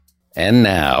And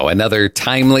now, another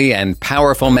timely and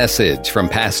powerful message from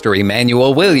Pastor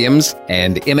Emmanuel Williams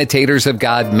and Imitators of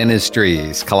God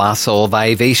Ministries, Colossal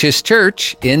Vivacious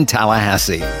Church in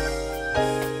Tallahassee.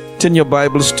 Turn your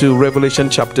Bibles to Revelation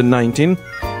chapter 19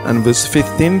 and verse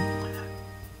 15.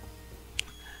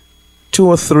 2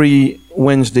 or 3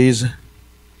 Wednesdays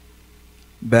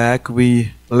back,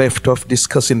 we left off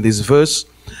discussing this verse.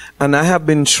 And I have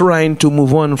been trying to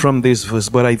move on from this verse,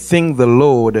 but I think the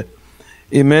Lord,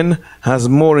 amen, has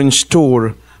more in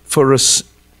store for us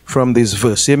from this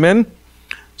verse. Amen.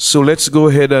 So let's go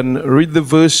ahead and read the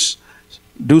verse,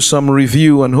 do some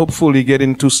review, and hopefully get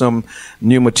into some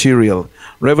new material.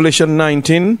 Revelation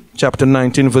 19, chapter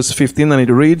 19, verse 15, and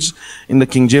it reads in the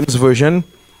King James Version,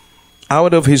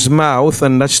 out of his mouth,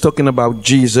 and that's talking about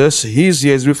Jesus. He's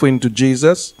here is referring to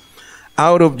Jesus.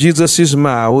 Out of Jesus'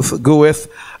 mouth goeth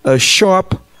a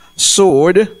sharp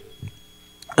sword,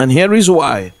 and here is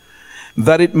why.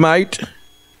 That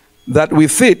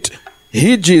with it,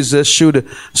 he, Jesus, should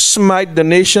smite the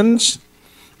nations,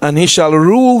 and he shall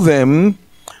rule them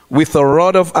with a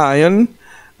rod of iron,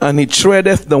 and he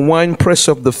treadeth the winepress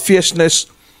of the fierceness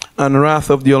and wrath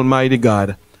of the Almighty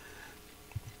God.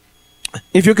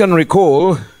 If you can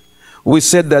recall, we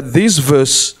said that this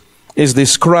verse is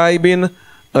describing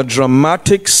a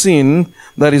dramatic scene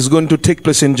that is going to take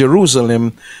place in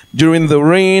Jerusalem during the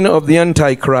reign of the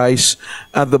Antichrist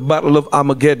at the Battle of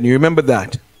Armageddon. You remember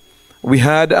that? We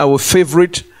had our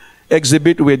favorite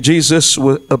exhibit where Jesus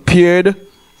appeared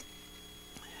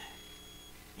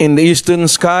in the eastern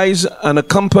skies, and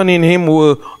accompanying him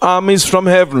were armies from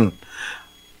heaven.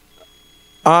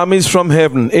 Armies from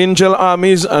heaven, angel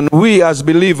armies, and we as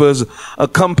believers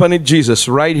accompanied Jesus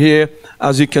right here,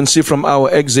 as you can see from our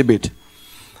exhibit.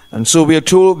 And so we are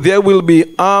told there will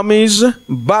be armies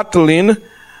battling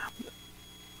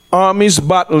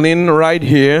right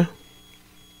here.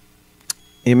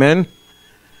 Amen.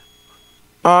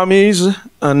 Armies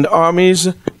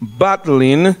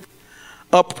battling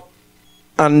up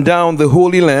and down the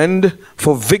Holy Land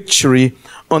for victory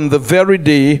on the very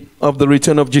day of the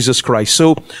return of Jesus Christ.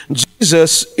 So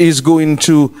Jesus is going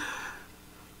to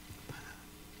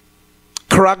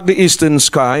crack the eastern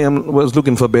sky. I was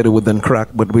looking for a better word than crack,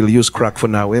 but we'll use crack for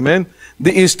now. Amen.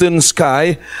 The eastern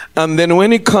sky. And then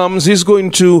when he comes, he's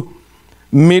going to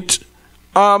meet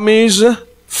armies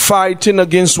fighting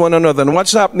against one another. And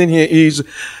what's happening here is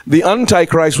the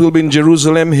Antichrist will be in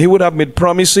Jerusalem. He would have made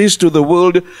promises to the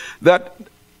world that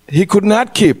he could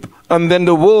not keep. And then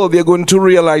the world, they're going to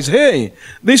realize, hey,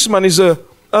 this man is a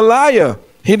liar.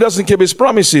 He doesn't keep his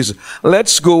promises.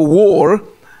 Let's go war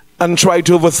and try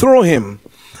to overthrow him.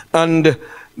 And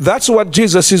that's what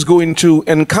Jesus is going to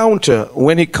encounter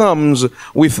when he comes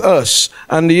with us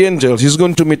and the angels. He's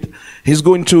going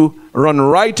to run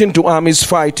right into armies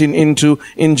fighting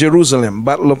in Jerusalem,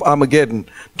 Battle of Armageddon,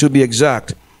 to be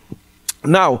exact.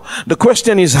 Now, the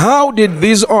question is, how did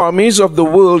these armies of the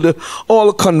world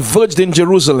all converge in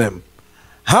Jerusalem?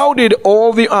 How did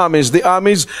all the armies,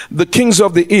 the kings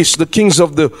of the east, the kings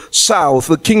of the south,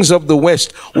 the kings of the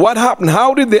west, what happened?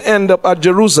 How did they end up at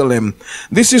Jerusalem?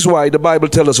 This is why the Bible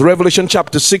tells us, Revelation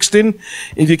chapter 16,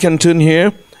 if you can turn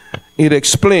here, it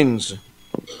explains.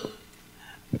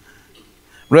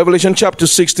 Revelation chapter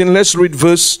 16, let's read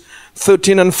verse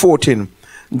 13 and 14.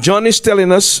 John is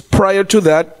telling us prior to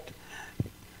that,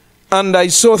 and I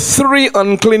saw 3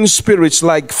 unclean spirits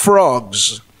like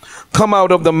frogs come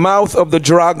out of the mouth of the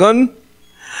dragon,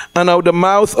 and out of the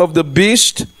mouth of the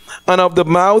beast, and out of the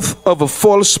mouth of a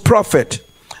false prophet.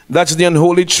 That's the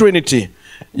unholy trinity.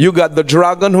 You got the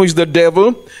dragon, who is the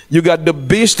devil. You got the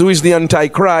beast, who is the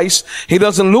Antichrist. He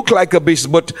doesn't look like a beast,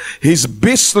 but his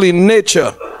beastly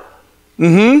nature.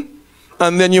 And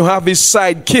then you have his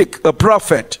sidekick, a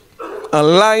prophet, a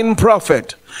lying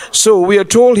prophet. So we are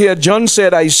told here, John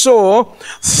said, I saw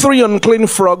 3 unclean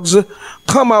frogs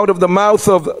come out of the mouth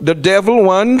of the devil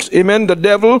once. Amen. The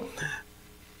devil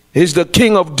is the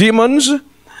king of demons.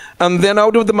 And then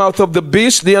out of the mouth of the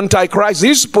beast, the Antichrist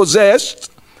is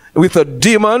possessed with a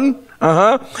demon.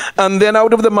 And then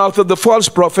out of the mouth of the false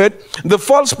prophet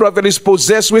is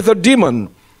possessed with a demon.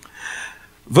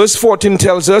 Verse 14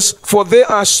 tells us, for there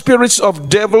are spirits of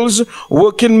devils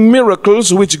working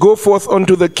miracles which go forth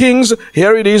unto the kings,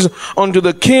 here it is, unto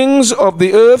the kings of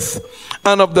the earth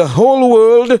and of the whole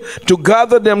world, to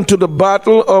gather them to the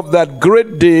battle of that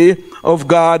great day of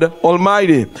God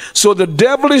Almighty. So the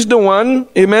devil is the one,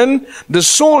 amen. The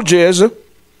soldiers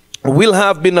will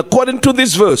have been, according to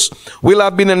this verse, will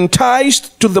have been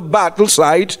enticed to the battle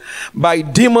site by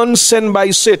demons sent by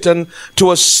Satan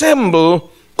to assemble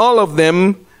all of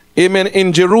them, amen,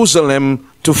 in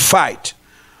Jerusalem to fight.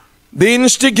 The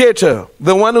instigator,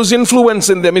 the one who's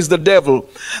influencing them, is the devil.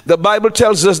 The Bible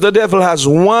tells us the devil has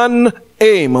one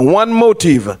aim, one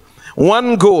motive,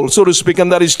 one goal, so to speak, and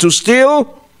that is to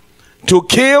steal, to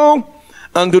kill,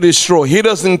 and to destroy. He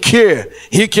doesn't care.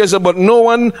 He cares about no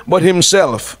one but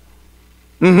himself.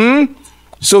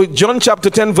 So John chapter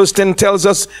 10 verse 10 tells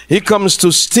us he comes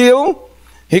to steal,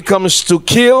 he comes to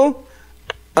kill,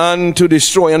 and to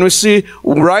destroy. And we see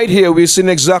right here, we're seeing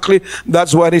exactly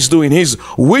that's what he's doing. He's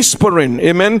whispering,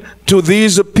 amen, to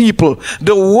these people.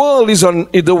 The world is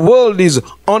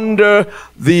under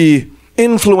the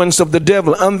influence of the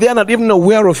devil, and they're not even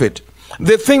aware of it.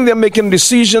 They think they're making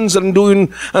decisions and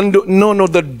doing, no,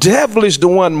 the devil is the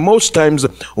one most times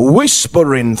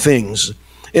whispering things.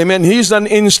 Amen. He's an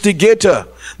instigator.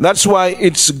 That's why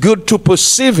it's good to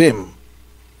perceive him,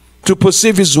 to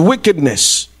perceive his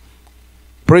wickedness.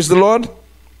 Praise the Lord.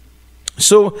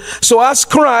 So as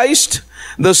Christ,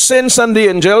 the saints and the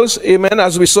angels, amen,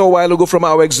 as we saw a while ago from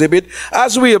our exhibit,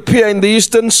 as we appear in the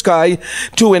eastern sky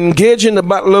to engage in the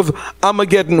battle of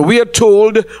Armageddon, we are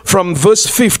told from verse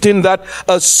 15 that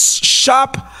a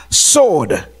sharp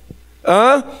sword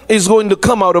is going to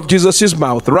come out of Jesus'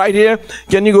 mouth. Right here,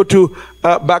 can you go to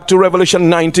back to Revelation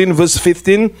 19 verse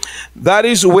 15? That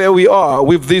is where we are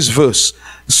with this verse.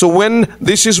 So when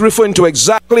this is referring to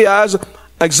exactly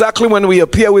when we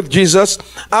appear with Jesus,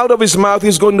 out of his mouth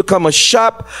is going to come a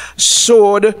sharp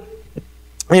sword.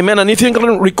 Amen. And if you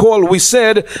can recall, we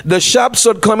said the sharp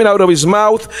sword coming out of his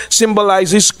mouth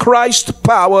symbolizes Christ's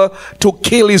power to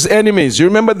kill his enemies. You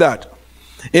remember that?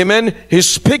 Amen. He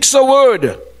speaks a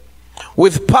word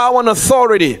with power and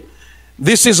authority.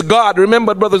 This is God.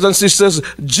 Remember, brothers and sisters,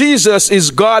 Jesus is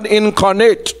God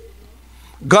incarnate.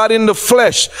 God in the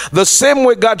flesh. The same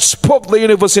way God spoke the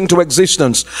universe into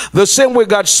existence, the same way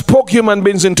God spoke human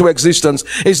beings into existence,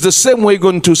 is the same way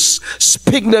going to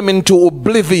speak them into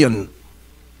oblivion.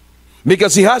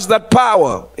 Because he has that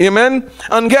power. Amen.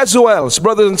 And guess who else,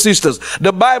 brothers and sisters?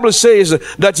 The Bible says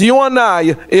that you and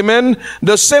I, amen,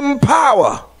 the same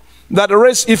power that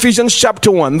raised Ephesians chapter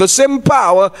 1, the same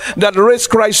power that raised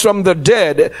Christ from the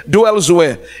dead dwells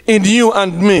where? In you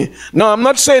and me. Now, I'm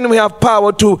not saying we have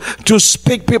power to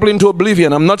speak people into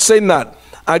oblivion. I'm not saying that.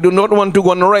 I do not want to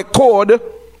go on record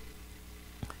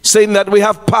saying that we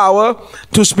have power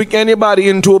to speak anybody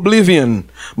into oblivion.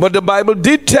 But the Bible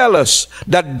did tell us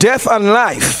that death and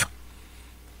life,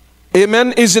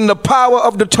 amen, is in the power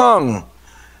of the tongue.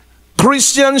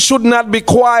 Christians should not be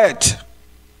quiet.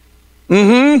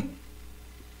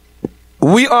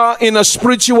 We are in a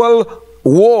spiritual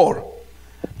war,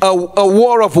 a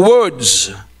war of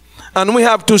words, and we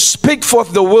have to speak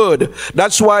forth the word.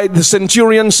 That's why the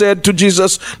centurion said to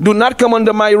Jesus, do not come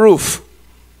under my roof.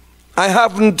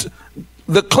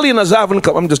 The cleaners haven't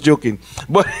come. I'm just joking.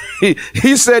 But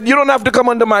he said, you don't have to come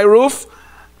under my roof.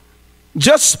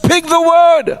 Just speak the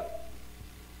word,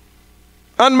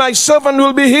 and my servant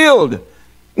will be healed.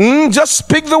 Just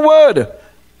speak the word.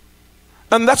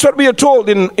 And that's what we are told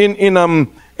in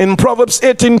Proverbs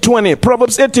 18:20.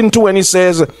 Proverbs 18:20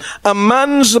 says, a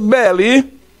man's belly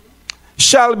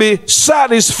shall be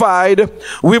satisfied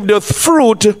with the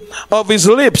fruit of his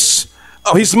lips,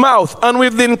 of his mouth, and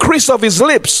with the increase of his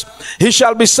lips he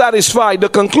shall be satisfied. The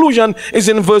conclusion is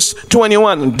in verse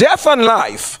 21. Death and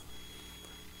life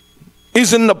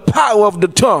is in the power of the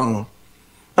tongue.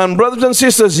 And brothers and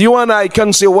sisters, you and I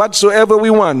can say whatsoever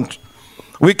we want.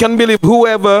 We can believe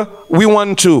whoever we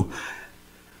want to.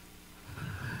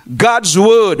 God's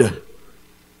word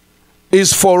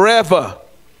is forever.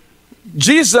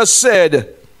 Jesus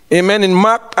said, amen, in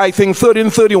Mark, I think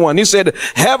 13:31, he said,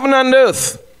 heaven and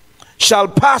earth shall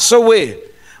pass away,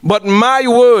 but my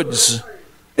words,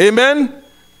 amen,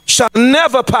 shall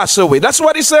never pass away. That's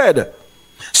what he said.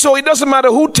 So it doesn't matter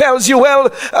who tells you, well,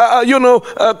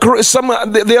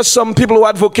 there are some people who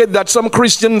advocate that some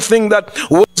Christians think that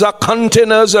words are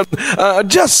containers and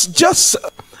just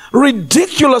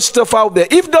ridiculous stuff out there.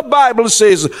 If the Bible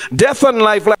says death and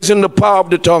life lies in the power of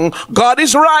the tongue, God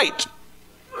is right.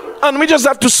 And we just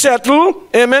have to settle,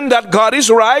 amen, that God is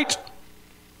right.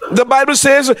 The Bible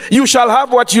says you shall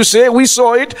have what you say. We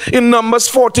saw it in Numbers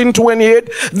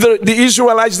 14:28. The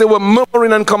Israelites, they were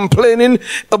murmuring and complaining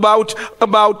about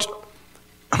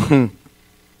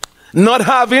not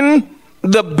having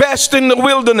the best in the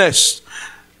wilderness,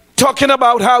 talking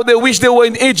about how they wish they were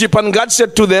in Egypt. And God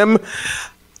said to them,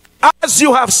 as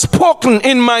you have spoken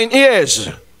in mine ears,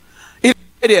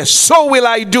 so will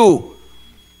I do.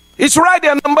 It's right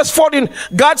there, Numbers 14.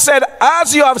 God said,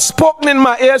 as you have spoken in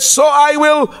my ears, so I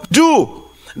will do.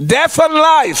 Death and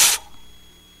life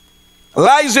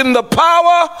lies in the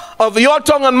power of your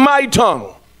tongue and my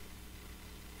tongue.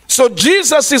 So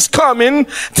Jesus is coming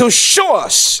to show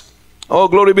us. Oh,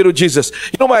 glory be to Jesus.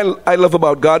 You know what I love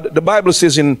about God? The Bible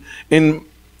says in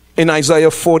Isaiah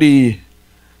 40,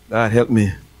 God help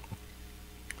me.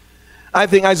 I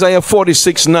think Isaiah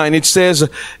 46:9, it says,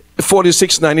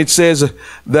 46:9, it says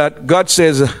that God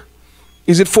says,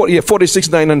 is it 40? Yeah,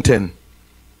 46:9 and 10.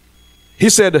 He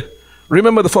said,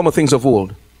 remember the former things of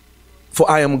old, for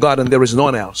I am God and there is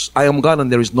none else. I am God and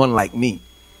there is none like me.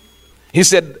 He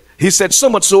said so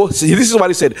much so, this is what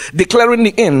he said, declaring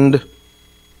the end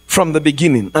from the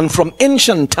beginning, and from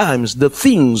ancient times the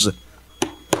things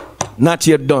not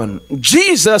yet done.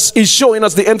 Jesus is showing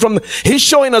us the end he's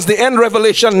showing us the end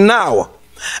revelation now.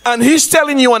 And he's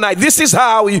telling you and I, this is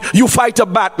how you fight a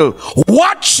battle.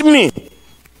 Watch me.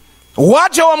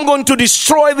 Watch how I'm going to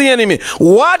destroy the enemy.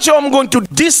 Watch how I'm going to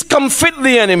discomfit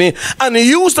the enemy, and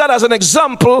use that as an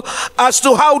example as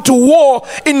to how to war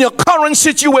in your current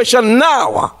situation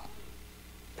now.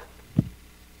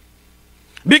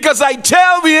 Because I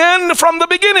tell the end from the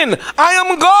beginning, I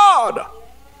am God.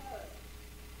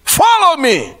 Follow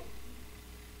me.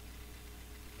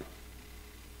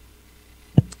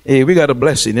 Hey, we got a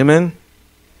blessing, amen?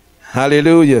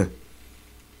 Hallelujah.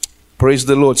 Praise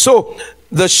the Lord. So,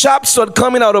 the sharp sword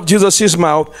coming out of Jesus'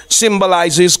 mouth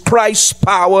symbolizes Christ's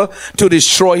power to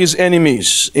destroy his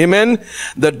enemies. Amen?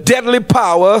 The deadly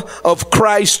power of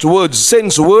Christ's words.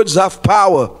 Since words have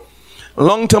power. A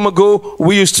long time ago,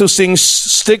 we used to sing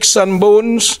sticks and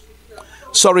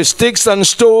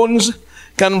stones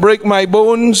can break my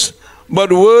bones,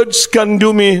 but words can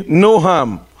do me no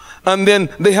harm. And then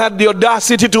they had the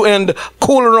audacity to end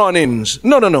Cool Runnings.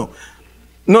 No,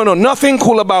 nothing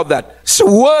cool about that. So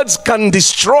words can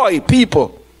destroy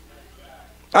people.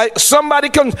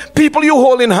 People you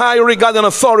hold in high regard and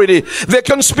authority, they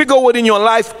can speak a word in your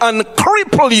life and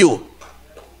cripple you.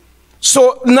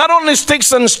 So not only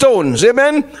sticks and stones,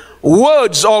 amen,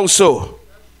 words also.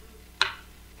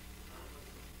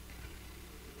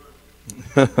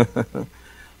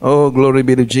 Oh, glory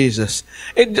be to Jesus.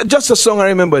 Just a song I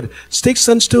remembered. Sticks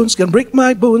and stones can break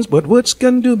my bones, but words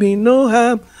can do me no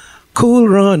harm. Cool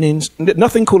Runnings.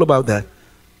 Nothing cool about that.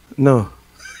 No.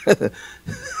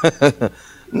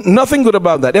 Nothing good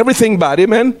about that. Everything bad,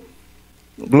 amen.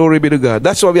 Glory be to God.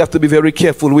 That's why we have to be very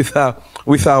careful with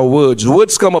our words.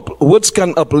 Words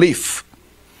can uplift,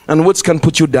 and words can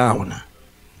put you down.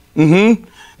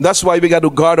 That's why we got to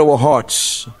guard our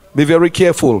hearts. Be very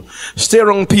careful. Stay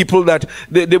around people that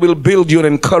they will build you and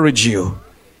encourage you.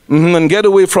 And get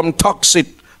away from toxic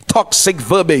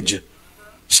verbiage.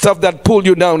 Stuff that pull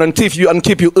you down and keep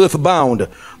you earthbound.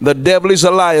 The devil is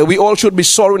a liar. We all should be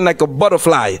soaring like a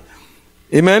butterfly.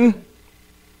 Amen.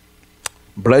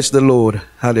 Bless the Lord.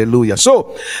 Hallelujah.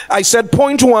 So, I said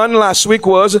point one last week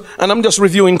was, and I'm just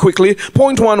reviewing quickly,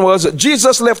 point one was,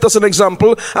 Jesus left us an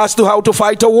example as to how to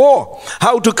fight a war,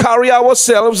 how to carry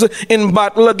ourselves in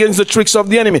battle against the tricks of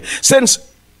the enemy. Since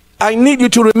I need you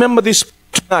to remember this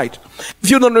tonight. If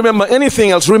you don't remember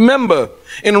anything else, remember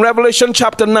in Revelation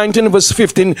chapter 19 verse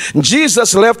 15,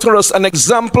 Jesus left for us an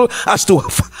example as to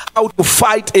how to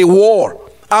fight a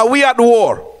war. Are we at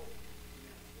war?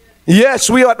 Yes,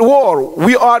 we are at war.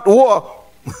 We are at war.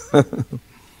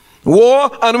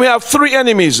 War, and we have three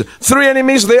enemies. Three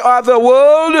enemies, they are the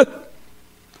world,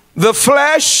 the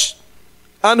flesh,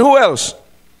 and who else?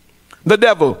 The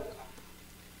devil.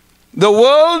 The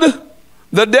world,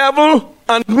 the devil,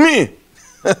 and me.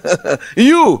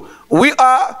 We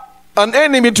are an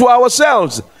enemy to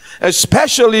ourselves,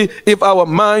 especially if our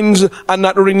minds are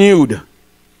not renewed.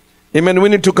 Amen. We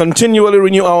need to continually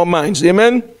renew our minds.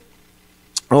 Amen.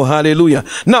 Oh, hallelujah.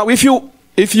 Now, if you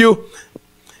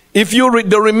read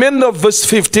the remainder of verse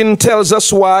 15, tells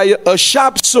us why a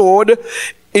sharp sword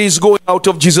is going out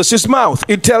of Jesus' mouth.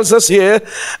 It tells us here,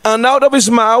 and out of his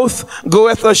mouth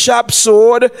goeth a sharp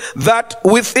sword, that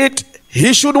with it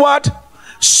he should what?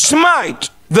 Smite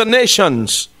the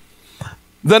nations.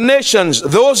 The nations,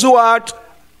 those who are at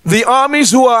the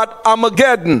armies who are at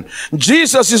Armageddon.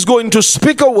 Jesus is going to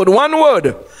speak a word, one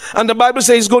word. And the Bible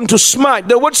says he's going to smite.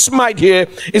 The word smite here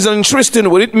is an interesting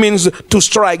word. It means to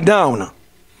strike down.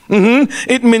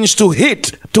 It means to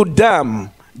hit, to damn,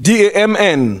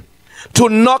 D-A-M-N. To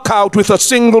knock out with a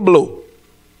single blow.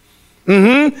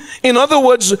 In other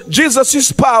words,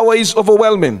 Jesus' power is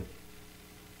overwhelming.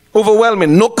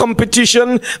 Overwhelming. No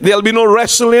competition. There'll be no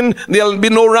wrestling. There'll be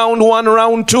no round one,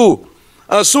 round two.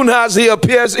 As soon as he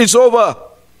appears, it's over.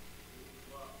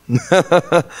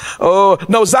 Oh,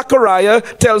 now Zechariah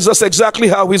tells us exactly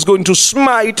how he's going to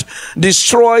smite,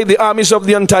 destroy the armies of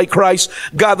the Antichrist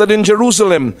gathered in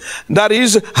Jerusalem. That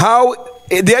is how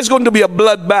there's going to be a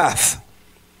bloodbath.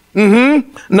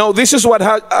 Now, this is what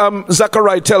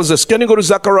Zechariah tells us. Can you go to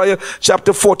Zechariah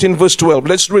chapter 14, verse 12?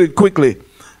 Let's read it quickly.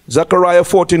 Zechariah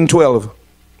 14, 12.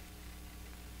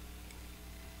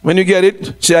 When you get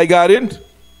it, say, I got it.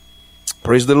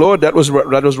 Praise the Lord. That was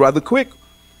rather quick.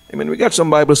 I mean, we got some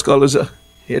Bible scholars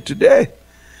here today.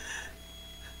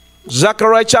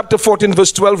 Zechariah chapter 14,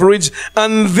 verse 12 reads,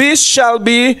 and this shall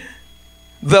be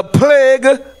the plague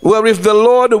wherewith the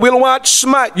Lord will what?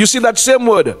 Smite. You see that same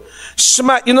word.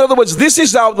 Smite. In other words, this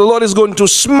is how the Lord is going to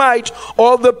smite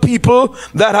all the people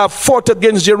that have fought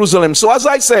against Jerusalem. So as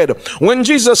I said, when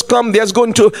Jesus comes, there are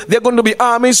going to be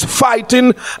armies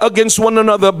fighting against one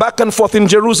another back and forth in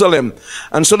Jerusalem.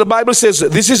 And so the Bible says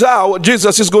this is how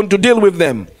Jesus is going to deal with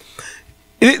them.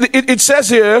 It says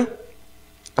here,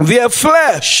 their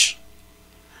flesh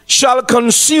shall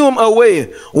consume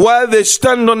away while they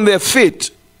stand on their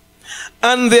feet,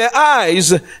 and their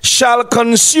eyes shall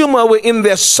consume away in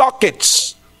their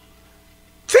sockets.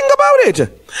 Think about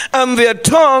it. And their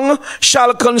tongue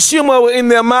shall consume away in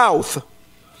their mouth.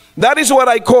 That is what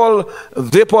I call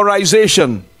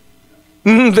vaporization.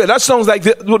 That sounds like,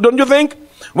 don't you think?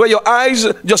 Where your eyes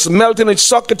just melt in its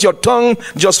socket, your tongue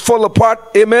just fall apart.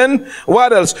 Amen.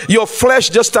 What else? Your flesh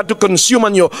just start to consume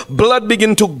and your blood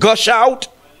begin to gush out.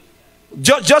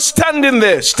 Just standing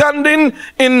there, standing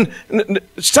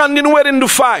waiting to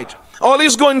fight. All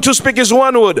he's going to speak is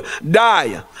one word: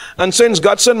 die. And since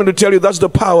God sent me to tell you, that's the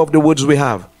power of the words we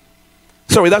have.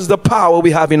 Sorry, that's the power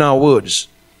we have in our words.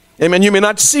 Amen. You may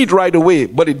not see it right away,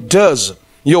 but it does.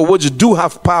 Your words do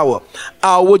have power.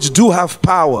 Our words do have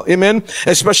power. Amen.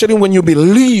 Especially when you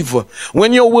believe.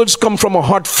 When your words come from a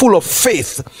heart full of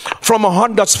faith, from a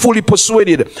heart that's fully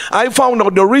persuaded. I found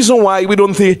out the reason why we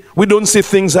don't see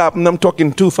things happen. I'm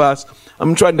talking too fast.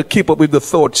 I'm trying to keep up with the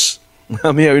thoughts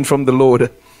I'm hearing from the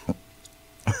Lord.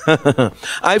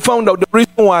 I found out the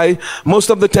reason why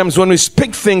most of the times when we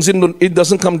speak things it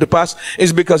doesn't come to pass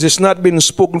is because it's not been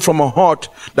spoken from a heart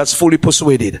that's fully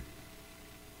persuaded.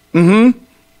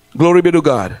 Glory be to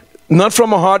God. Not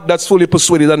from a heart that's fully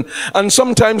persuaded. And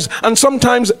sometimes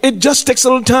it just takes a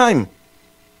little time.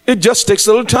 It just takes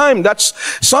a little time. That's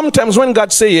sometimes when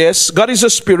God says yes, God is a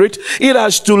spirit, it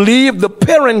has to leave the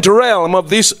parent realm of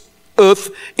this earth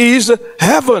is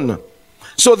heaven.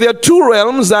 So there are two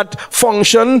realms that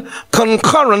function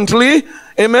concurrently.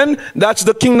 Amen. That's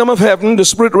the kingdom of heaven, the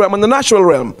spirit realm, and the natural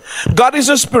realm. God is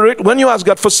a spirit. When you ask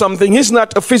God for something, he's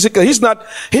not a physical, he's not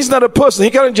a person.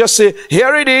 He can't just say,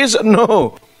 here it is.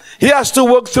 No. He has to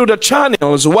work through the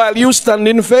channels while you stand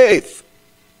in faith.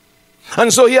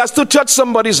 And so he has to touch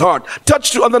somebody's heart,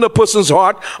 touch another person's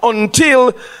heart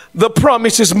until the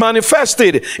promise is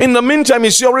manifested. In the meantime,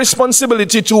 it's your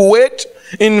responsibility to wait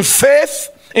in faith,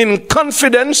 in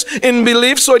confidence, in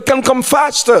belief, so it can come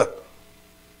faster.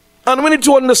 And we need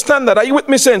to understand that. Are you with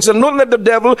me, saints? And don't let the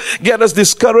devil get us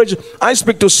discouraged. I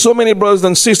speak to so many brothers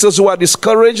and sisters who are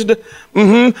discouraged.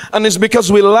 And it's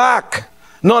because we lack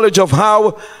knowledge of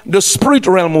how the spirit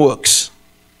realm works.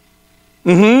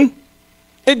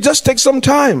 It just takes some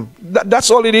time. That's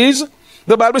all it is.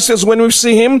 The Bible says when we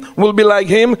see him, we'll be like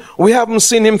him. We haven't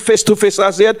seen him face to face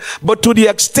as yet. But to the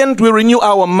extent we renew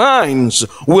our minds,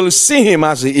 we'll see him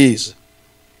as he is.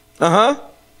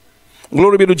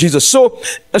 Glory be to Jesus. So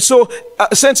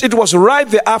since it was right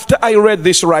there after I read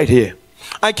this right here,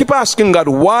 I keep asking God,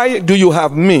 why do you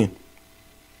have me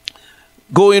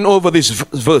going over this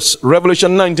verse,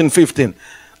 Revelation 19:15?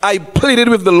 I pleaded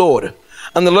with the Lord,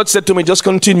 and the Lord said to me, just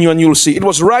continue and you'll see. It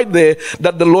was right there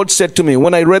that the Lord said to me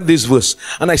when I read this verse,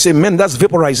 and I say, man, that's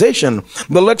vaporization.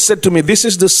 The Lord said to me, this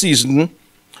is the season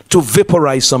to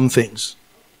vaporize some things.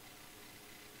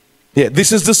 Yeah,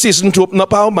 this is the season to open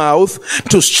up our mouth,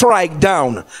 to strike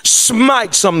down,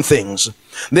 smite some things.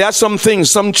 There are some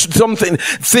things,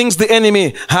 things the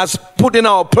enemy has put in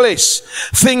our place,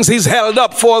 things he's held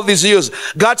up for all these years.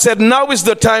 God said, now is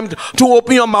the time to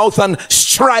open your mouth and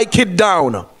strike it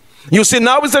down. You see,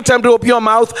 now is the time to open your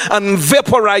mouth and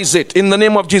vaporize it in the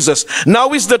name of Jesus.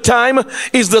 Now is the time,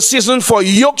 is the season for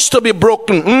yokes to be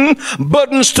broken,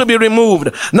 burdens to be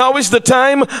removed. Now is the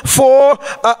time for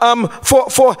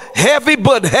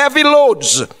heavy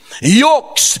loads,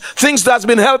 yokes, things that's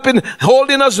been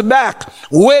holding us back,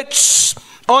 weights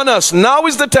on us. Now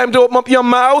is the time to open up your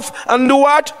mouth and do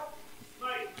what?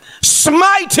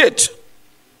 Smite it.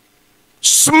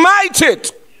 Smite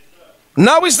it.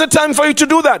 Now is the time for you to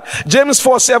do that. James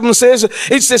 4:7 says,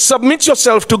 it says, submit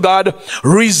yourself to God,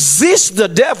 resist the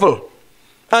devil,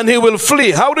 and he will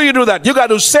flee. How do you do that? You got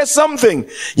to say something.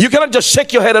 You cannot just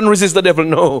shake your head and resist the devil.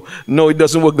 No, it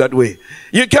doesn't work that way.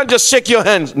 You can't just shake your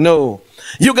hands. No.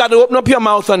 You got to open up your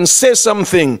mouth and say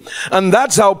something. And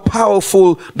that's how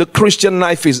powerful the Christian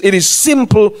life is. It is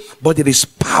simple, but it is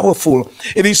powerful.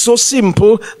 It is so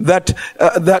simple that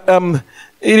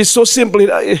it is so simple.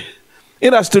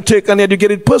 It has to take an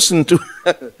educated person to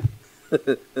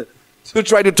to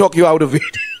try to talk you out of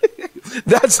it.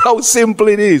 That's how simple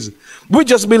it is. We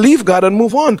just believe God and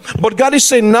move on. But God is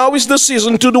saying now is the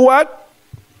season to do what?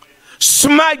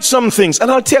 Smite some things. And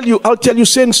I'll tell you,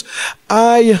 since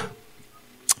I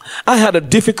had a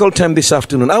difficult time this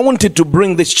afternoon. I wanted to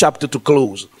bring this chapter to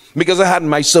close because I had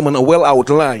my sermon well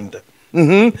outlined.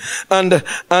 And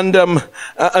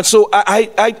so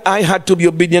I had to be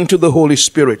obedient to the Holy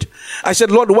Spirit. I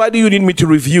said, Lord, why do you need me to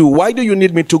review? Why do you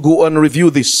need me to go and review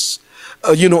this?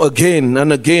 Again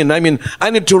and again. I mean, I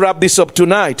need to wrap this up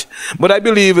tonight. But I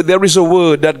believe there is a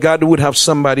word that God would have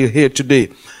somebody here today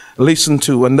listen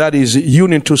to, and that is you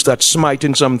need to start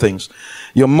smiting some things.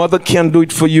 Your mother can't do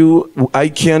it for you. I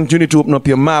can't. You need to open up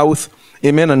your mouth,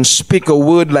 amen, and speak a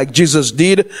word like Jesus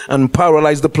did and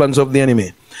paralyze the plans of the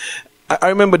enemy. I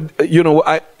remember,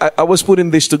 I was putting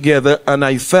this together and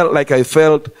I felt like I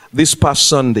felt this past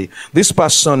Sunday.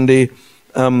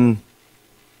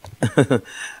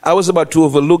 I was about to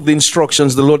overlook the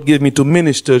instructions the Lord gave me to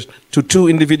minister to two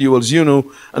individuals, and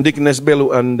Deaconess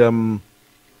Bello and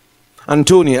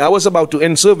Antonia. I was about to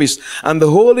end service, and the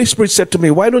Holy Spirit said to me,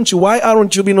 why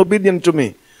aren't you being obedient to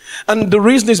me? And the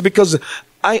reason is because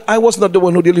I was not the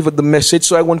one who delivered the message,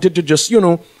 so I wanted to just,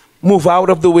 move out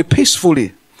of the way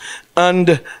peacefully.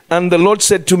 And the Lord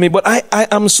said to me, but I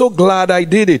am so glad I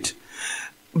did it,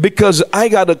 because I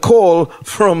got a call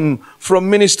from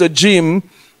Minister Jim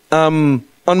on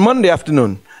Monday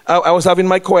afternoon. I was having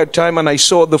my quiet time and I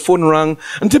saw the phone rang.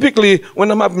 And typically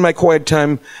when I'm having my quiet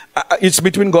time, it's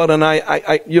between God and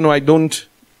I don't,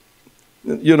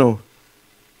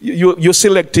 you're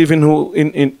selective in who,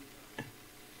 in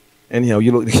anyhow,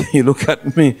 you look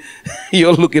at me,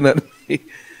 you're looking at me.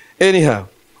 Anyhow,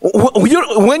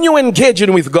 when you're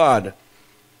engaging with God,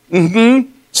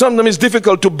 sometimes it's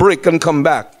difficult to break and come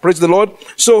back. Praise the Lord.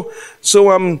 So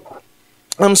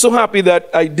I'm so happy that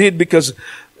I did, because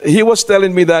he was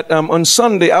telling me that on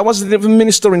Sunday, I wasn't even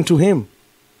ministering to him.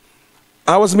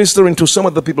 I was ministering to some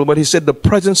other people, but he said the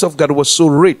presence of God was so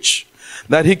rich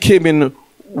that he came in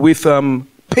with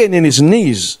pain in his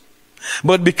knees.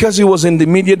 But because he was in the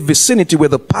immediate vicinity where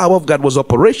the power of God was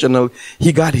operational,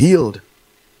 he got healed.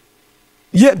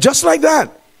 Yeah, just like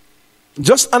that.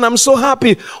 And I'm so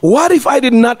happy. What if I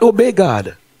did not obey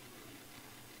God?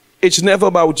 It's never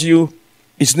about you.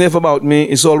 It's never about me.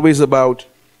 It's always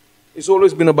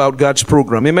been about God's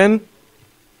program. Amen?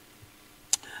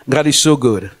 God is so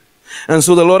good. And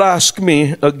so the Lord asked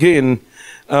me again,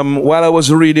 while I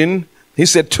was reading, he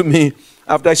said to me,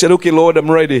 after I said, okay, Lord,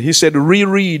 I'm ready. He said,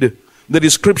 reread the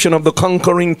description of the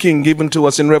conquering king given to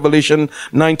us in Revelation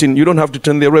 19. You don't have to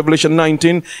turn there. Revelation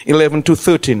 19, 11 to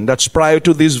 13. That's prior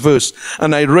to this verse.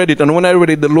 And I read it. And when I read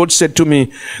it, the Lord said to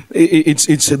me,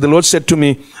 the Lord said to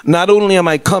me, not only am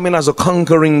I coming as a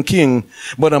conquering king,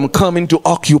 but I'm coming to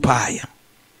occupy.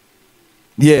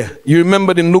 Yeah, you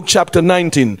remember in Luke chapter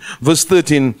 19, verse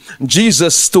 13,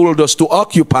 Jesus told us to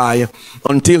occupy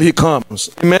until he comes.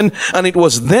 Amen. And it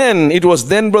was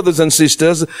then, brothers and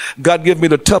sisters, God gave me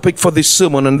the topic for this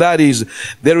sermon, and that is,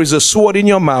 there is a sword in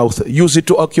your mouth, use it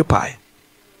to occupy.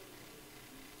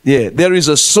 Yeah, there is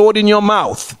a sword in your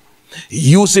mouth,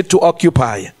 use it to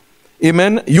occupy.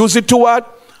 Amen. Use it to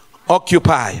what?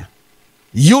 Occupy.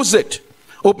 Use it.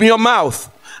 Open your mouth.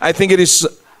 I think it is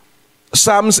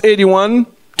Psalms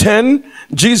 81:10,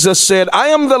 Jesus said, I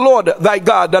am the Lord thy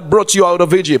God that brought you out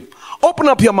of Egypt. Open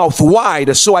up your mouth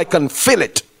wide so I can fill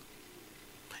it.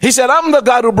 He said, I'm the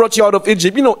God who brought you out of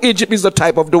Egypt. Egypt is the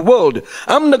type of the world.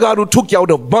 I'm the God who took you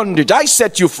out of bondage. I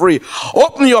set you free.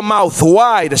 Open your mouth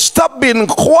wide. Stop being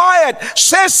quiet.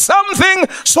 Say something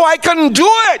so I can do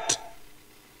it.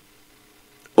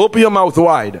 Open your mouth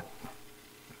wide.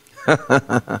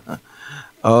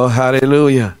 Oh,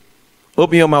 hallelujah.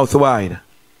 Open your mouth wide.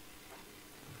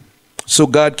 So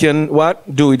God can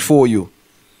what? Do it for you.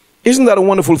 Isn't that a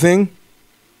wonderful thing?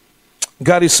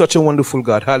 God is such a wonderful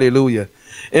God. Hallelujah.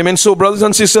 Amen. So brothers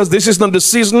and sisters, this is not the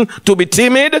season to be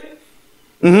timid.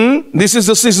 This is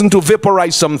the season to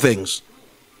vaporize some things.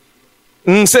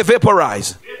 Say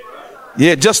vaporize.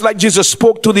 Yeah, just like Jesus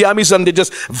spoke to the armies and they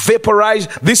just vaporized.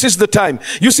 This is the time.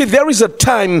 You see, there is a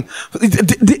time.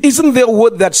 Isn't there a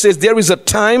word that says there is a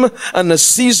time and a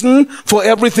season for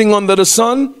everything under the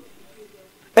sun?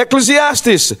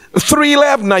 Ecclesiastes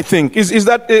 3:11, I think. Is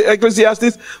that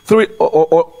Ecclesiastes 3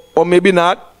 or maybe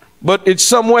not? But it's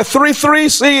somewhere 3:3.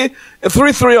 See,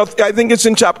 3:3. I think it's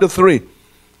in chapter 3.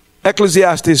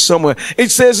 Ecclesiastes somewhere.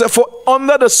 It says, for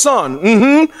under the sun.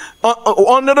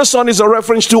 Under the sun is a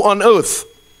reference to on earth.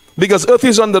 Because earth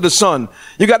is under the sun.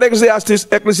 You got Ecclesiastes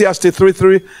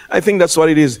 3:3. I think that's what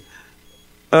it is.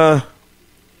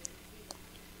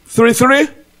 3:3?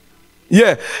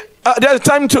 Yeah. There's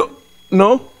time to...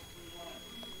 No?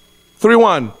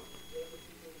 3:1.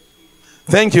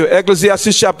 Thank you.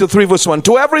 Ecclesiastes chapter 3 verse 1.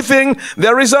 To everything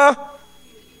there is a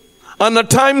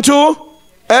time to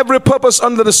every purpose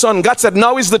under the sun. God said,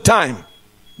 now is the time.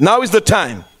 Now is the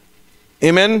time.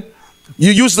 Amen.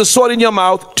 You use the sword in your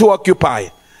mouth to occupy.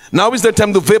 Now is the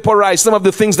time to vaporize some of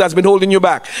the things that's been holding you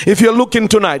back. If you're looking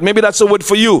tonight, maybe that's a word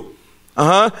for you.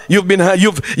 You've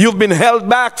been held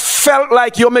back, felt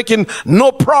like you're making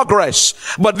no progress.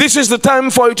 But this is the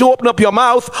time for you to open up your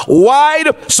mouth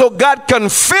wide so God can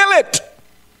fill it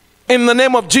in the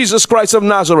name of Jesus Christ of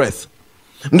Nazareth.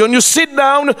 Don't you sit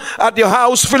down at your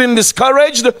house feeling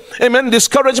discouraged. Amen.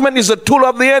 Discouragement is a tool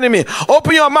of the enemy.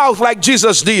 Open your mouth like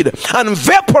Jesus did and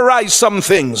vaporize some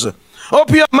things.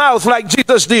 Open your mouth like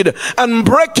Jesus did and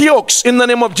break yokes in the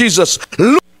name of Jesus.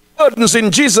 Loose burdens in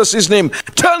Jesus' name.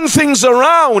 Turn things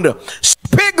around.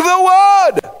 Speak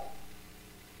the word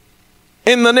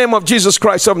in the name of Jesus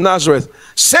Christ of Nazareth.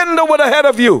 Send the word ahead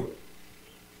of you.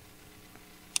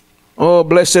 Oh,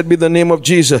 blessed be the name of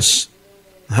Jesus.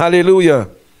 Hallelujah.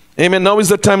 Amen. Now is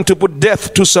the time to put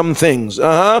death to some things.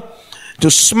 To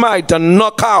smite and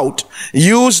knock out.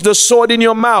 Use the sword in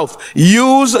your mouth.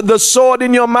 Use the sword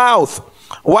in your mouth.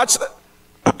 What's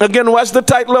the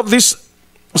title of this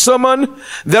sermon?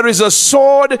 There is a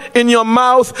sword in your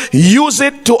mouth. Use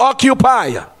it to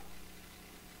occupy.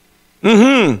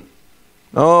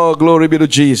 Oh, glory be to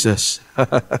Jesus.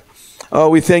 Oh,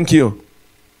 we thank you.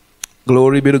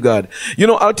 Glory be to God. You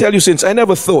know, I'll tell you, since I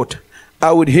never thought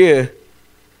I would hear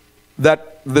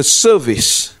that the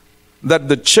service that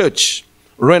the church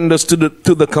renders to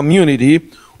the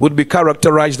community would be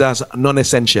characterized as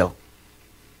non-essential.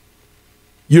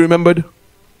 You remembered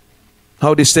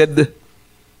how they said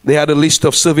they had a list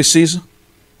of services?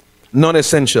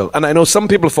 Non-essential. And I know some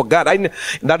people forgot.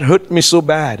 That hurt me so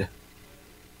bad.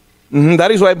 That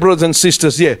is why, brothers and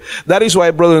sisters, that is why,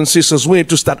 brothers and sisters, we need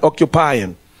to start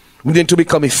occupying. We need to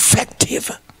become effective.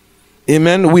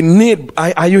 Amen. We need,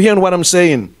 are you hearing what I'm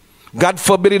saying? God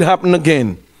forbid it happen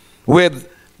again. With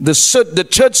the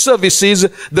church services,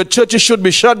 the churches should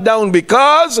be shut down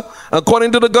because,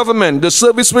 according to the government, the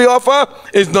service we offer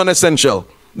is non-essential.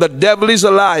 The devil is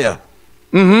a liar.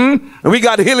 We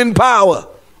got healing power.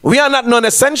 We are not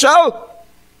non-essential.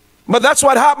 But that's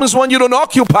what happens when you don't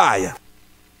occupy.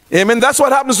 Amen. That's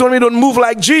what happens when we don't move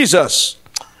like Jesus.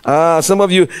 Some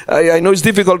of you, I know it's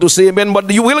difficult to say amen, but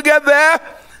you will get there.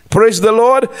 Praise the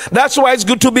Lord. That's why it's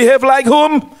good to behave like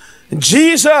whom?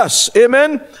 Jesus.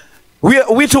 Amen. We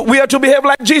are to behave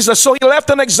like Jesus. So he left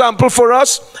an example for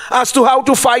us as to how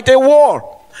to fight a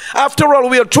war. After all,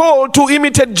 we are told to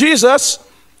imitate Jesus.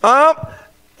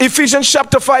 Ephesians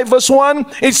chapter 5 verse 1,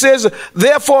 it says,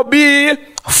 therefore be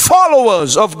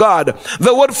followers of God.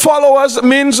 The word followers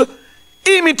means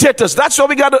imitators. That's why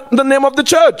we got the name of the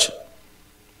church.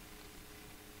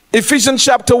 Ephesians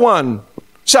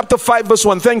chapter 5 verse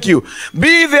 1. Thank you.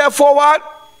 Be therefore what?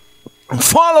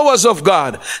 Followers of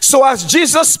God. So as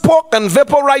Jesus spoke and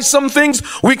vaporized some things,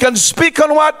 we can speak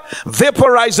on what?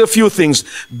 Vaporize a few things.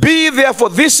 Be therefore,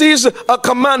 this is a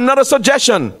command, not a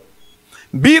suggestion.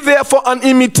 Be therefore an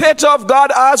imitator of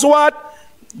God as what?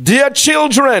 Dear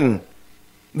children.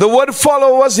 The word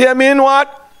followers here mean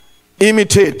what?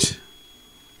 Imitate.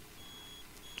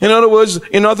 In other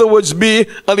words, be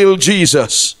a little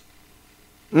Jesus.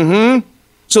 So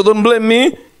don't blame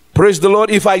me. Praise the Lord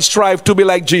if I strive to be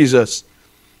like Jesus.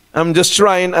 I'm just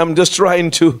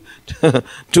trying to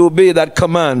to obey that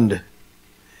command.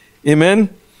 Amen.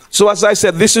 So as I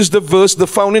said, this is the verse, the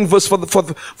founding verse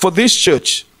for this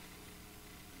church.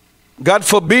 God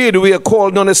forbid we are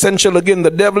called non-essential again.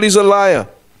 The devil is a liar.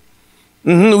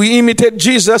 We imitate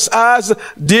Jesus as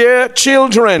dear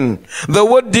children. The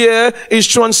word dear is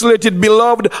translated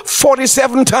beloved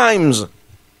 47 times.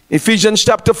 Ephesians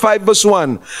chapter 5 verse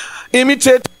 1.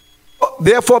 Imitate,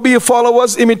 therefore be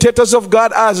followers, imitators of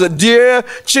God as dear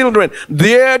children.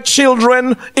 Dear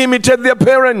children imitate their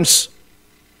parents.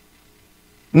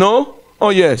 No? Oh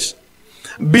yes.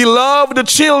 Beloved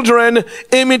children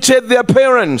imitate their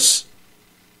parents.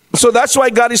 So that's why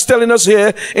God is telling us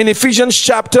here in Ephesians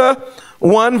chapter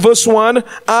 1 verse 1,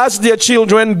 as dear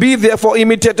children, be therefore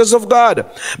imitators of God.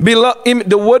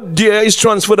 The word dear is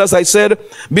transferred, as I said,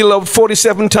 beloved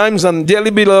 47 times and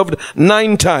dearly beloved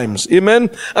 9 times.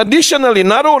 Amen. Additionally,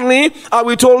 not only are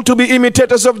we told to be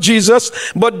imitators of Jesus,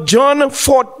 but John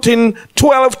 14,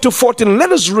 12 to 14.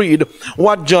 Let us read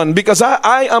what John, because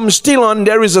I am still on,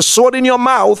 there is a sword in your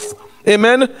mouth.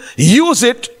 Amen. Use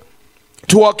it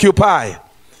to occupy.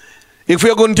 If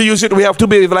we are going to use it, we have to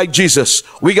be like Jesus.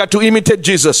 We got to imitate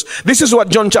Jesus. This is what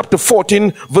John chapter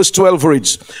 14 verse 12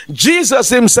 reads. Jesus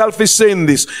himself is saying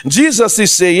this. Jesus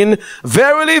is saying,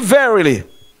 verily, verily.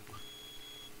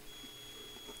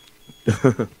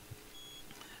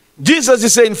 Jesus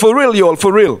is saying, for real, y'all,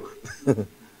 for real.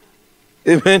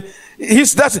 Amen.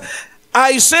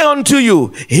 I say unto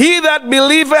you, he that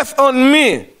believeth on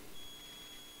me,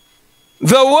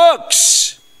 the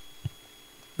works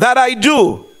that I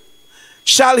do,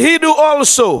 shall he do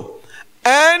also.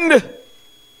 And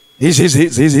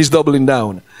he's doubling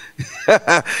down.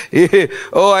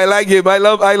 Oh, I like him. I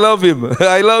love him.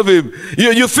 I love him.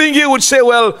 You think he would say,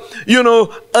 well, you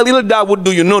know, a little that would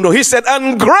do you. No. He said,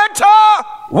 and greater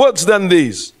works than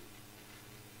these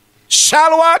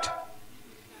shall what?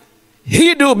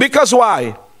 He do. Because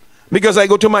why? Because I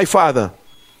go to my Father.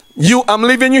 I'm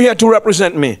leaving you here to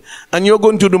represent me, and you're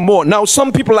going to do more. Now,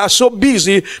 some people are so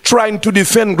busy trying to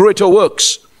defend greater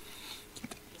works.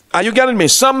 Are you getting me?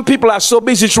 Some people are so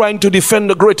busy trying to defend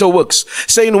the greater works,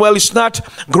 saying, well, it's not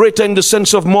greater in the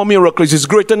sense of more miracles. It's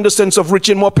greater in the sense of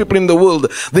reaching more people in the world.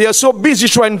 They are so busy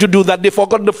trying to do that, they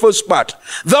forgot the first part.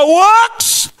 The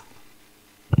works.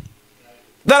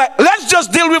 Let's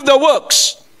just deal with the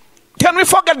works. Can we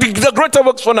forget the greater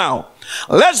works for now?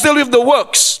 Let's deal with the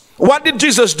works. What did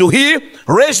Jesus do? He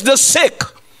raised the sick.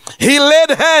 He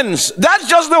laid hands. That's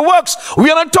just the works.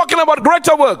 We are not talking about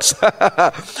greater works.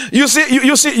 You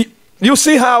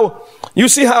see how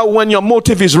when your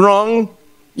motive is wrong,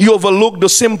 you overlook the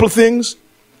simple things.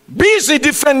 Busy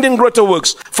defending greater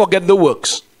works, forget the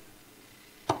works.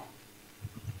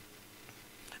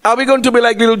 Are we going to be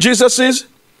like little Jesus is?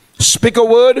 Speak a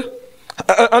word,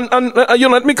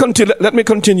 let me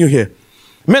continue here.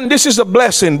 Man, this is a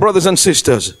blessing, brothers and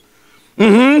sisters.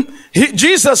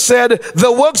 Jesus said,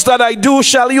 the works that I do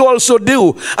shall you also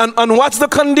do. And what's the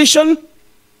condition?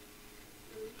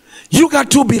 You got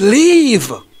to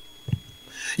believe.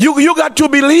 You got to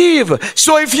believe.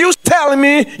 So if you tell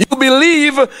me you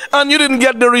believe and you didn't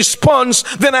get the response,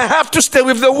 then I have to stay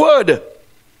with the word.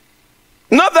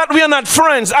 Not that we are not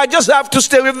friends. I just have to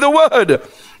stay with the word.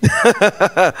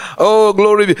 Oh,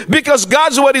 glory be. Because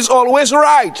God's word is always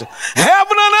right.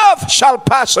 Heaven and earth shall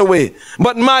pass away,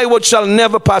 but my word shall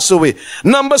never pass away.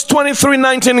 Numbers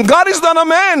 23:19. God is not a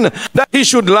man that he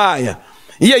should lie.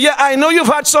 Yeah, I know you've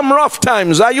had some rough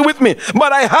times. Are you with me?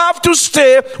 But I have to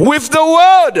stay with the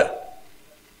word.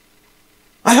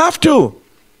 I have to.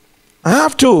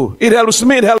 It helps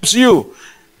me, it helps you.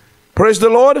 Praise the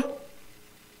Lord.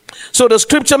 So the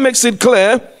scripture makes it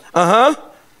clear.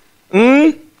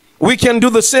 We can do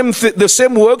the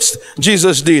same works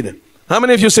Jesus did. How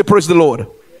many of you say praise the Lord?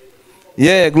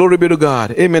 Yeah, glory be to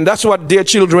God. Amen. That's what dear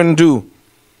children do.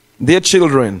 Dear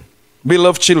children,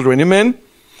 beloved children. Amen.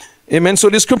 Amen. So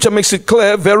the scripture makes it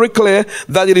clear, very clear,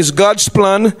 that it is God's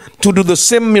plan to do the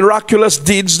same miraculous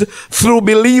deeds through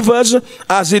believers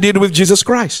as he did with Jesus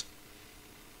Christ.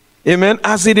 Amen.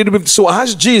 As he did with, so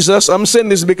as Jesus, I'm saying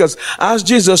this because as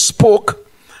Jesus spoke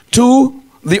to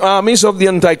the armies of the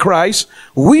Antichrist,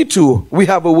 we too, we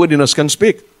have a word in us, can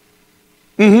speak.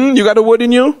 You got a word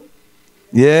in you?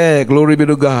 Yeah, glory be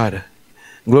to God.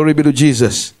 Glory be to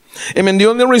Jesus. Amen. The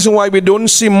only reason why we don't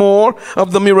see more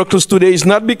of the miracles today is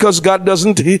not because God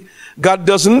doesn't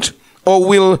or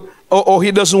will, or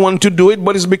he doesn't want to do it,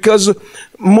 but it's because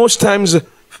most times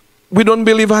we don't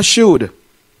believe I should.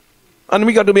 And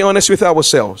we got to be honest with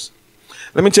ourselves.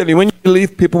 Let me tell you, when you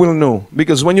believe, people will know.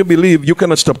 Because when you believe, you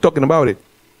cannot stop talking about it.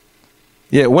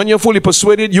 Yeah, when you're fully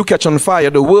persuaded, you catch on fire.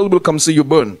 The world will come see you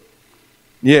burn.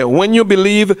 Yeah, when you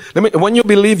believe,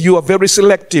 you are very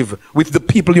selective with the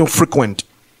people you frequent.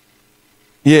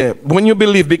 Yeah, when you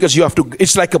believe, because you have to,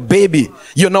 it's like a baby.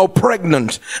 You're now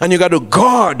pregnant, and you got to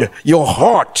guard your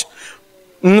heart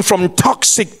from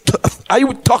toxic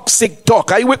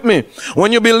talk. Are you with me?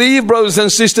 When you believe, brothers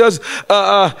and sisters,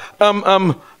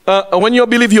 when you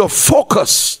believe, you're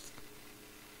focused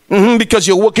because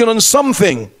you're working on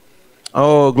something.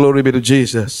 Oh, glory be to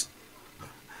Jesus.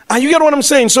 And you get what I'm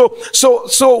saying? So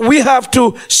we have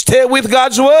to stay with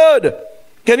God's word.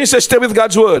 Can you say stay with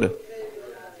God's word?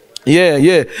 Yeah.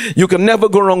 You can never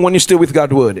go wrong when you stay with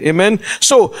God's word. Amen.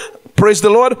 So praise the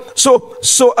Lord. So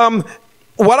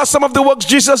What are some of the works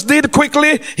Jesus did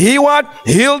quickly? He what?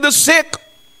 Healed the sick.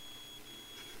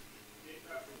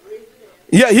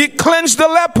 Yeah, he cleansed the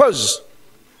lepers.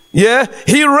 Yeah,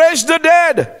 he raised the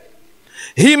dead.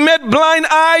 He made blind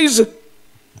eyes.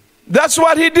 That's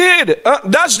what he did.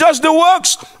 That's just the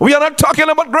works. We are not talking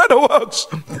about greater works.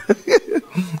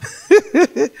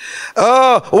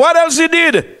 What else he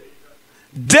did?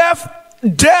 Deaf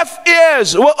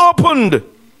ears were opened.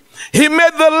 He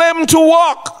made the lame to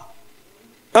walk.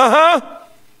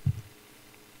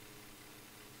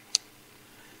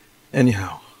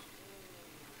 Anyhow,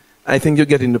 I think you're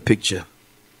getting the picture.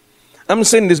 I'm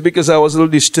saying this because I was a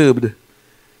little disturbed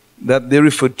that they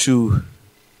referred to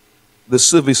the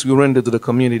service we rendered to the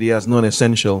community as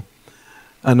non-essential.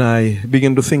 And I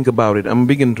begin to think about it. I'm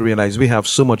beginning to realize we have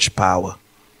so much power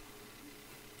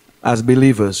as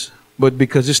believers, but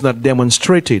because it's not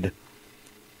demonstrated,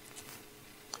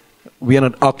 we are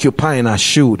not occupying as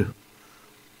should,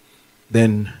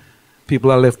 then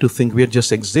people are left to think we're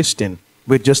just existing.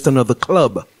 We're just another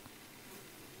club.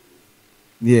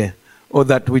 Yeah. Or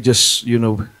that we just,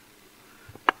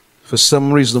 for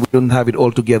some reason we don't have it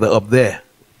all together up there.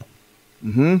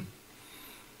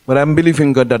 But I'm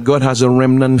believing God that God has a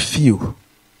remnant few.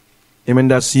 Amen.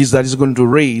 That is going to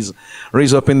raise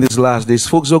up in these last days.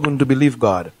 Folks who are going to believe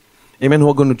God. Amen. Who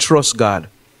are going to trust God.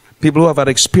 People who have had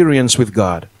experience with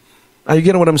God. Are you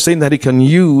getting what I'm saying? That He can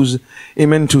use,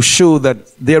 amen, to show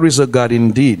that there is a God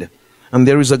indeed. And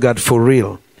there is a God for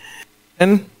real.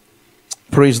 And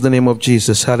praise the name of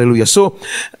Jesus. Hallelujah. So,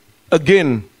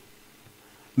 again,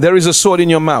 there is a sword in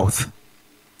your mouth.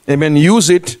 Amen. Use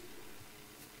it.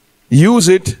 Use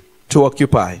it to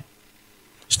occupy.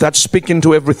 Start speaking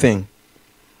to everything.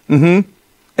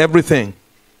 Everything.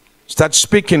 Start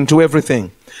speaking to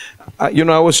everything. I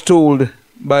was told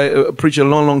by a preacher a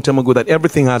long, long time ago that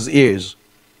everything has ears.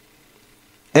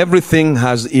 Everything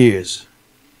has ears.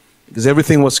 Because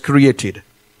everything was created.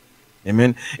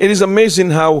 Amen. It is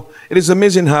amazing how,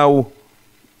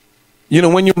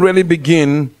 when you really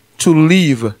begin to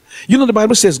live, the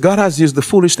Bible says God has used the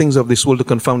foolish things of this world to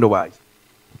confound the wise.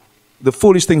 The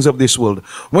foolish things of this world.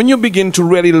 When you begin to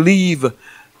really live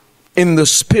in the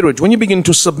Spirit, when you begin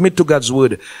to submit to God's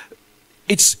word,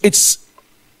 it's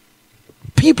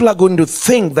people are going to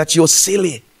think that you're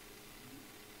silly.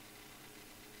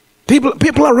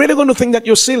 People are really going to think that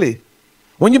you're silly.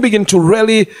 When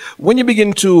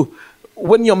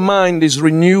your mind is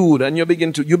renewed and you're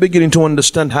beginning to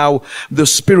understand how the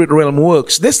spirit realm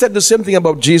works. They said the same thing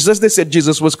about Jesus. They said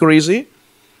Jesus was crazy.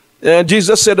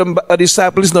 Jesus said a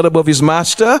disciple is not above his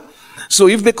master. So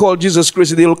if they call Jesus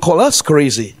crazy, they'll call us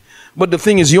crazy. But the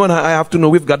thing is, you and I have to know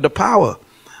we've got the power.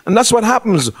 And that's what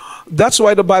happens. That's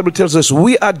why the Bible tells us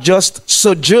we are just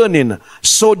sojourning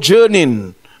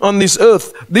on this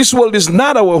earth. This world is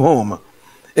not our home.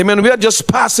 Amen. We are just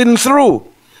passing through.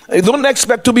 Don't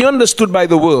expect to be understood by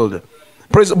the world.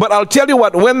 But I'll tell you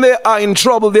what, when they are in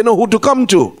trouble, they know who to come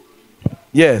to.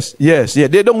 Yes.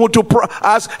 They know who to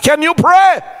ask. Can you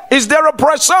pray? Is there a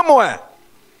prayer somewhere?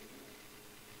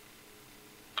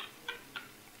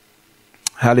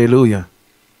 Hallelujah.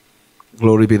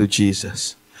 Glory be to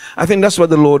Jesus. I think that's what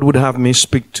the Lord would have me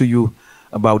speak to you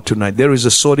about tonight. There is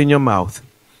a sword in your mouth.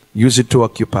 Use it to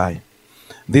occupy.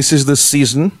 This is the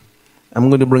season. I'm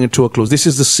going to bring it to a close. This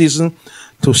is the season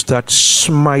to start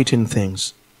smiting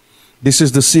things. This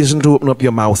is the season to open up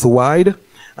your mouth wide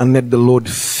and let the Lord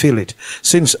fill it.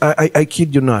 Since I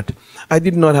kid you not, I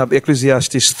did not have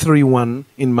Ecclesiastes 3:1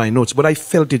 in my notes, but I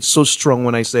felt it so strong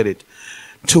when I said it.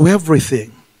 To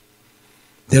everything,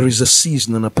 there is a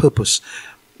season and a purpose.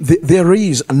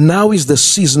 Now is the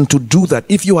season to do that.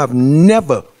 If you have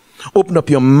never opened up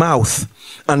your mouth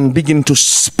and begin to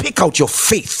speak out your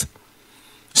faith.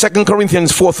 2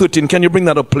 Corinthians 4:13. Can you bring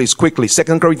that up, please, quickly?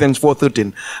 2 Corinthians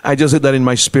 4:13. I just heard that in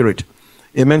my spirit.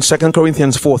 Amen. 2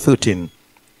 Corinthians 4:13.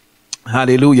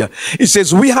 Hallelujah. It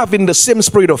says, we have in the same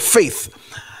spirit of faith,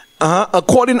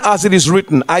 according as it is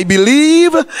written, I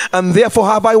believe, and therefore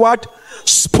have I what?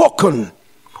 Spoken.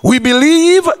 We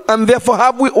believe, and therefore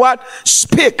have we what?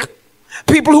 Speak.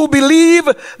 People who believe,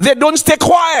 they don't stay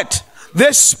quiet.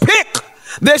 They speak.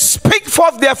 They speak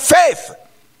forth their faith.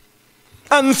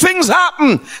 And things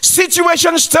happen.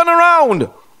 Situations turn around.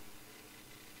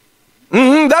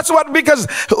 That's what, because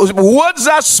words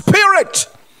are spirit.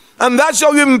 And that's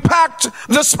how you impact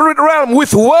the spirit realm,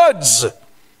 with words.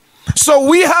 So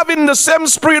we have in the same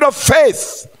spirit of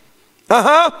faith.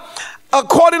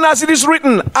 According as it is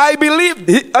written, I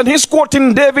believe. And he's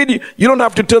quoting David. You don't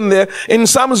have to turn there. In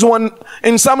Psalms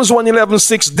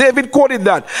 111:6, David quoted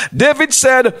that. David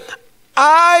said,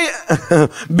 I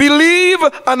believe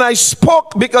and I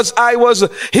spoke because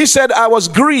he said I was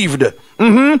grieved.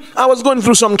 I was going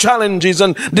through some challenges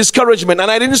and discouragement,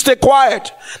 and I didn't stay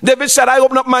quiet. David said, I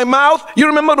opened up my mouth. You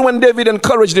remember when David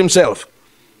encouraged himself?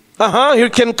 He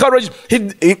can encourage,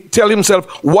 he tell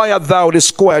himself, why art thou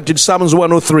disquieted? Psalms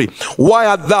 103. Why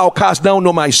art thou cast down,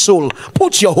 O my soul?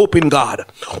 Put your hope in God.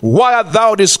 Why art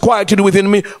thou disquieted within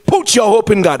me? Put your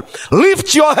hope in God.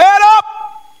 Lift your head up.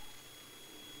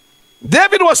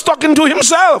 David was talking to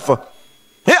himself.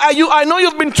 Hey, I know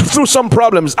you've been through some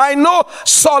problems. I know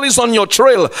Saul is on your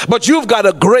trail, but you've got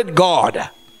a great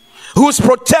God who's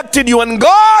protected you, and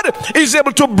God is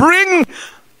able to bring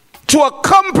to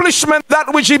accomplishment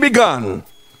that which he began.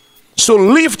 So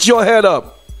lift your head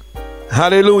up.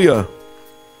 Hallelujah.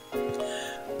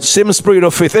 Same spirit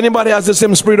of faith. Anybody has the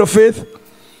same spirit of faith?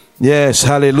 Yes,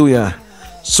 hallelujah.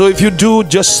 So if you do,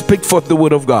 just speak forth the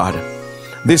word of God.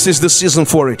 This is the season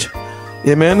for it.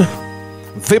 Amen.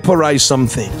 Vaporize some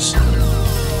things.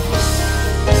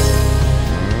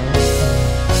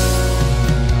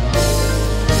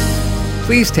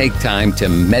 Please take time to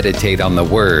meditate on the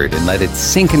Word and let it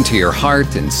sink into your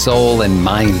heart and soul and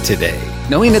mind today,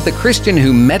 knowing that the Christian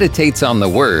who meditates on the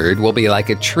Word will be like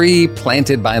a tree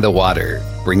planted by the water,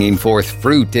 bringing forth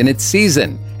fruit in its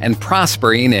season and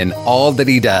prospering in all that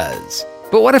he does.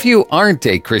 But what if you aren't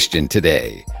a Christian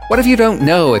today? What if you don't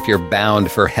know if you're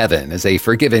bound for heaven as a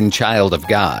forgiven child of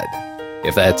God?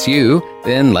 If that's you,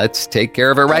 then let's take care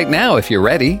of it right now if you're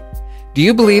ready. Do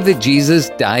you believe that Jesus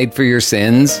died for your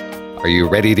sins? Are you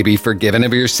ready to be forgiven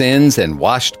of your sins and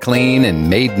washed clean and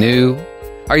made new?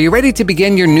 Are you ready to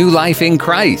begin your new life in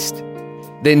Christ?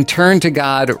 Then turn to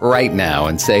God right now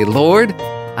and say, Lord,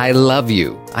 I love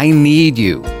you. I need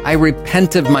you. I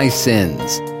repent of my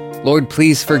sins. Lord,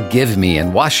 please forgive me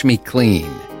and wash me clean.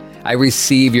 I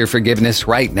receive your forgiveness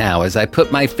right now as I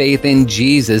put my faith in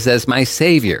Jesus as my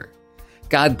Savior.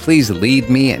 God, please lead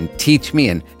me and teach me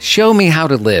and show me how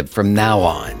to live from now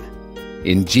on.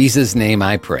 In Jesus' name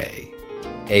I pray.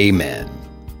 Amen.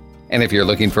 And if you're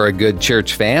looking for a good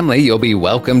church family, you'll be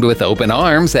welcomed with open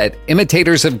arms at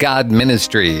Imitators of God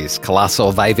Ministries,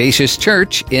 Colossal Vivacious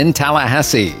Church in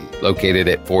Tallahassee, located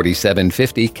at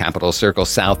 4750 Capitol Circle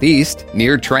Southeast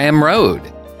near Tram Road.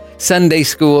 Sunday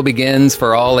school begins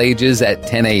for all ages at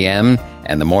 10 a.m.,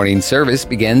 and the morning service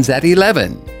begins at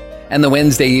 11, and the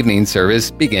Wednesday evening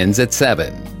service begins at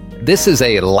 7. This is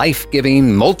a life-giving,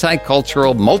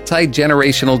 multicultural,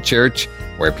 multi-generational church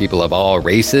where people of all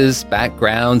races,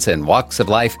 backgrounds, and walks of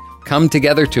life come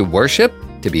together to worship,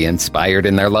 to be inspired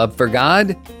in their love for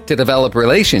God, to develop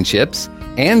relationships,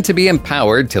 and to be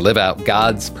empowered to live out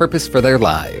God's purpose for their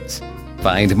lives.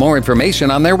 Find more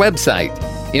information on their website,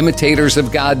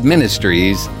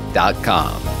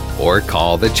 ImitatorsofGodMinistries.com, or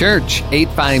call the church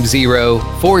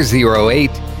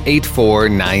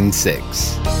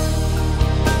 850-408-8496.